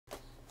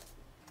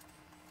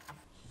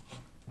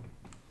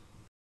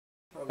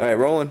Alright,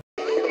 rolling.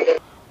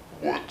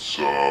 What's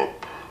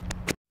up?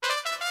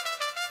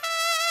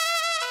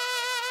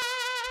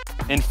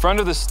 In front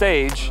of the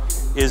stage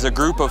is a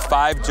group of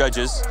 5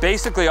 judges.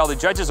 Basically, all the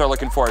judges are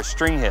looking for are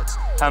string hits.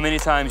 How many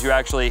times you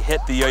actually hit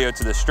the yo-yo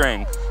to the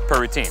string per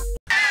routine.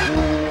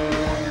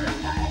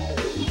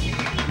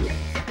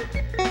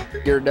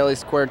 Ghirardelli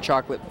Square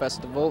Chocolate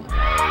Festival.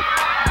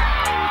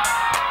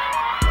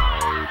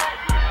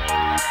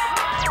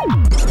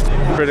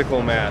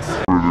 Critical mass.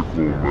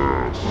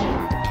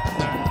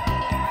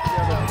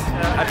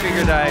 I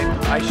figured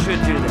I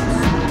should do this.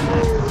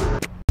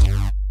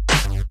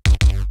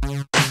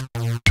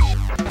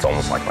 It's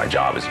almost like my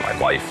job is my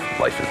life.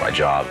 Life is my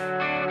job.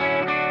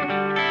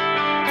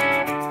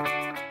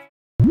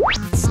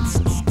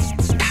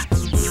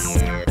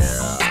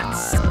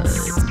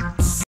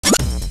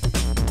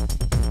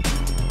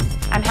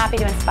 I'm happy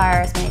to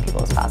inspire as many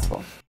people as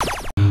possible.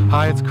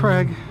 Hi, it's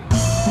Craig.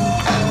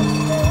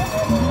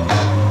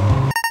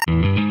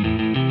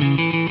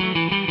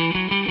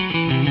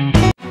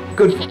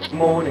 Good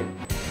morning.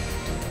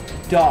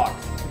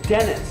 Dogs,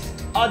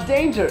 dentists are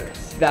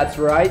dangerous. That's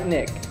right,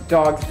 Nick.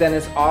 Dogs,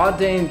 dentists are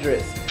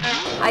dangerous.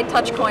 I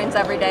touch coins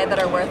every day that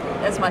are worth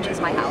as much as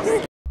my house.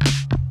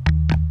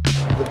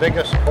 The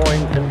biggest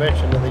coin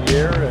convention of the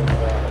year,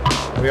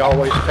 and we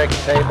always take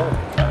a table.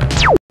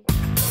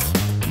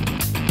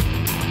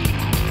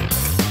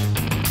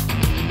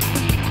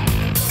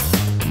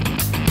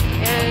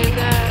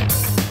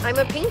 I'm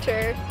a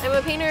painter.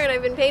 And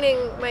I've been painting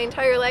my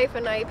entire life,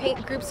 and I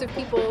paint groups of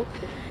people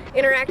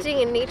interacting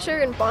in nature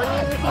and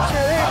bonding with each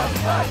other.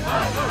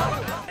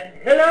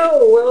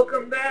 Hello,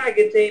 welcome back.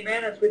 It's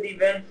Maness with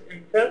events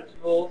and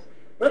festivals.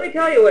 Let me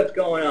tell you what's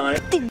going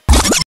on.